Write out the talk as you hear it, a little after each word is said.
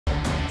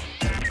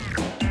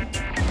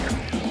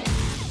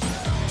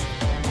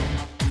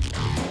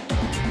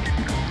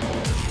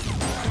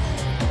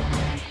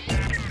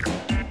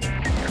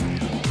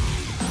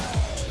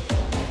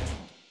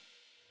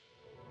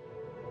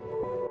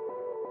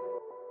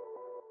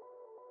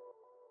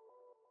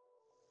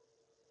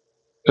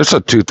It's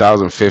a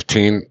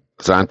 2015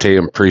 Xante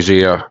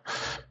Impressia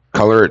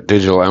color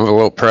digital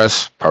envelope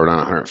press, powered on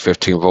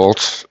 115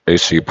 volts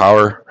AC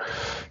power.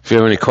 If you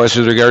have any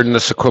questions regarding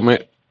this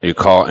equipment, you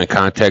call and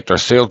contact our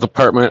sales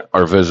department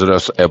or visit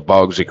us at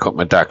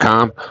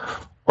boggsequipment.com.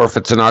 Or if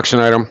it's an auction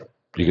item,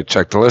 you can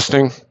check the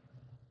listing.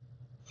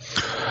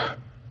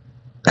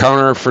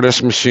 Counter for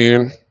this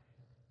machine.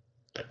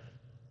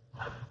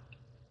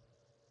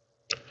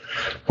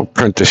 We'll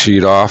print the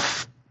sheet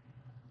off.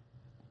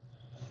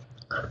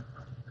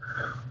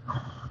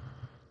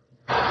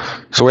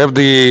 So we have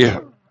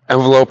the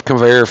envelope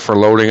conveyor for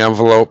loading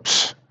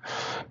envelopes,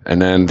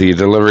 and then the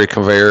delivery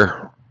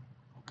conveyor.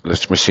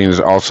 This machine is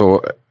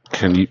also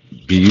can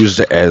be used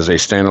as a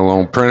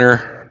standalone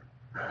printer.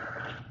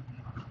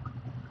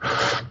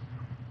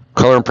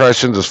 Color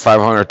impressions is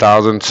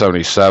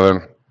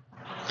 500,077.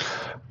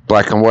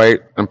 Black and white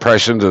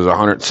impressions is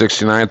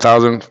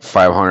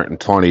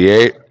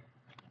 169,528.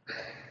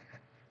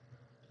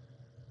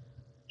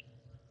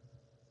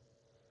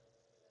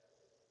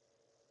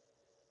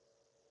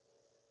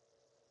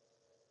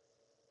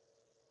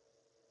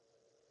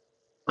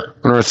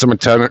 There are some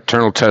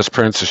internal test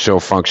prints to show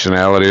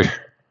functionality.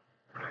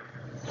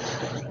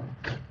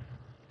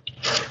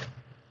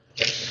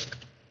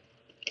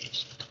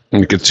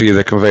 And you can see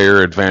the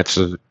conveyor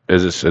advances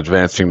as it's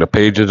advancing the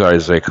pages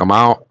as they come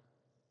out.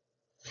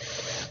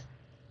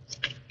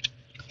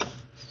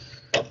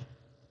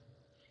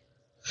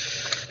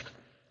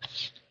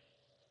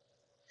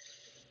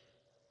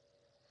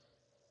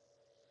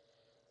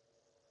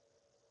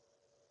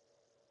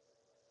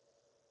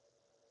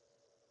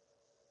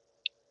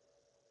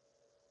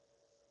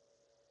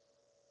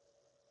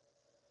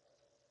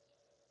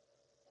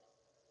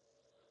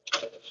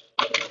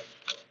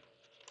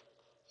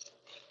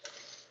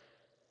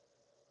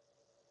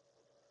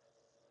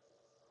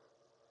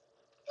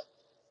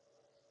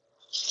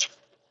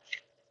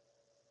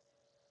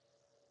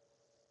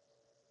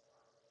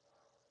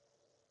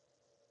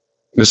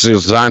 This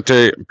is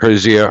Xante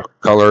Impressia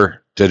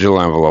color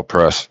digital envelope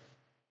press.